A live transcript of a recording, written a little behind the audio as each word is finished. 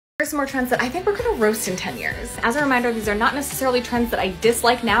Here's some more trends that I think we're gonna roast in 10 years. As a reminder, these are not necessarily trends that I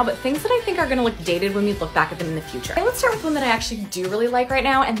dislike now, but things that I think are gonna look dated when we look back at them in the future. Okay, let's start with one that I actually do really like right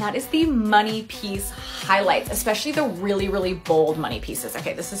now, and that is the money piece highlights, especially the really, really bold money pieces.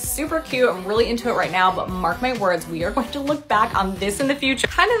 Okay, this is super cute. I'm really into it right now, but mark my words, we are going to look back on this in the future,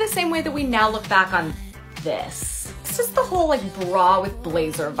 kind of the same way that we now look back on this. It's just the whole like bra with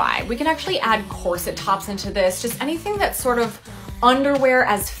blazer vibe. We can actually add corset tops into this, just anything that's sort of underwear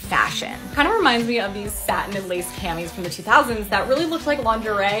as fashion. Kind of reminds me of these satin and lace camis from the 2000s that really looked like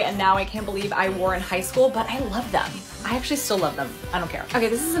lingerie, and now I can't believe I wore in high school, but I love them. I actually still love them. I don't care. Okay,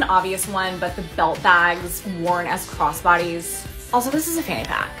 this is an obvious one, but the belt bags worn as crossbodies. Also, this is a fanny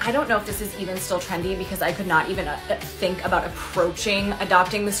pack. I don't know if this is even still trendy because I could not even think about approaching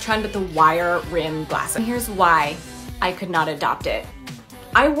adopting this trend, but the wire rim glasses. And here's why I could not adopt it.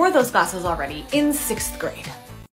 I wore those glasses already in 6th grade.